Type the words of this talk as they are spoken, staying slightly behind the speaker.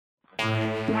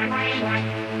Fly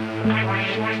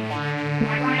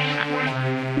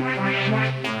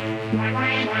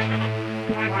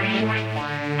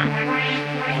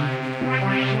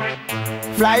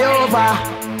over,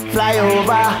 fly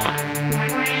over.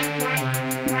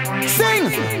 Sing!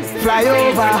 Fly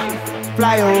over,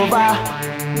 fly over.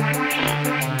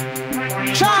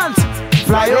 Chant!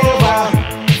 Fly over,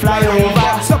 fly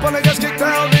over. Step on the gas, kick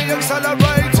down the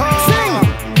accelerator. Sing!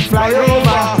 Fly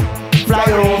over,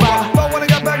 fly over. Don't wanna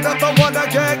get back, don't wanna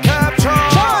get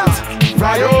captured. Chant!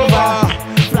 Fly over,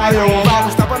 fly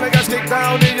over. Step on the gas, kick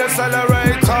down the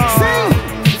accelerator. Sing!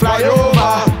 Fly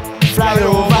over, fly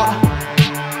over.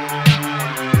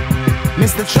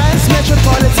 Mr.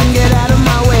 Trans-Metropolitan, get out of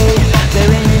my way.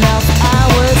 There ain't enough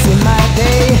hours in my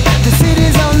day. The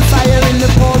city's on fire in the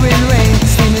pouring rain.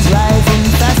 Steam is rising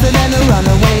faster than a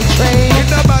runaway train. In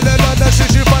the Babylon, the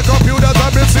shishi for computers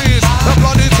and MCs. The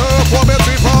bloody turf,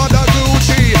 warmity for the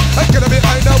Gucci. I'm gonna be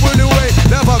behind the wooden way,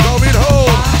 never going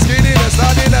home. Skinniness,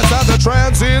 naughtiness at the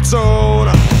transit zone.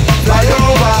 Fly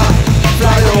over,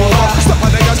 fly over. Stop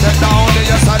on the gas, get down the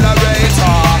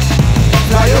accelerator.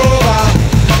 Fly over,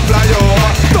 fly over.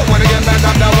 Don't wanna get back,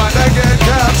 I'm the one that get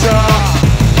captured.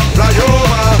 Fly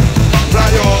over,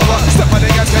 fly over. Step on the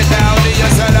gas, get down the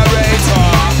accelerator.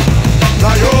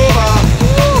 Fly over,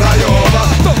 fly over.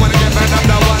 Don't wanna get back, I'm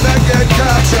the one that get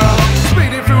captured.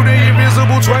 Speeding through the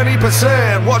invisible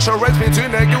 20%. Watch a race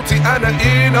between the guilty and the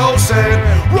innocent.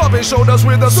 Rubbing shoulders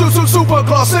with the super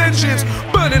class engines.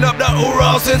 Burning up the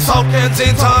Urals in South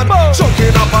Kensington.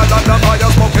 Choking up my London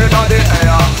fire, smoking on the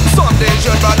air. Some days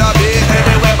you'd rather be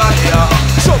anywhere but here.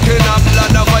 Choking up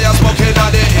London fire, smoking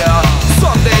on the air.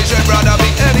 Some days you'd rather be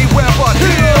anywhere but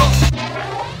here.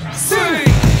 Sing!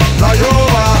 Fly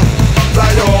over,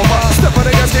 fly over. Step on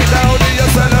the gas, get down the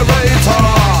accelerator.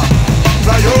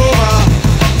 Fly over,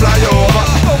 fly over.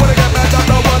 Don't wanna get mad, I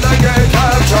don't wanna get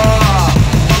captured.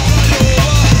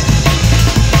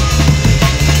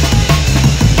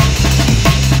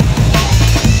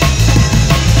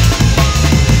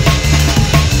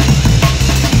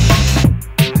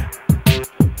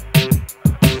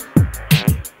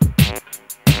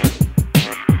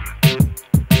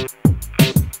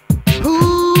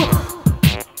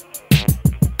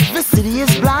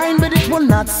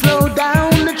 Not slow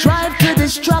down. The drive to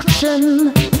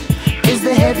destruction is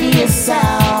the heaviest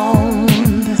sound.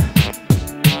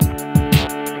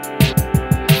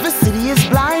 The city is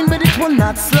blind, but it will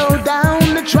not slow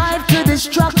down. The drive to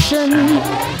destruction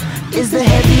is the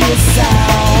heaviest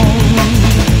sound.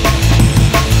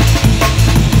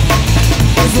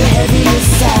 Is the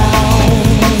heaviest sound.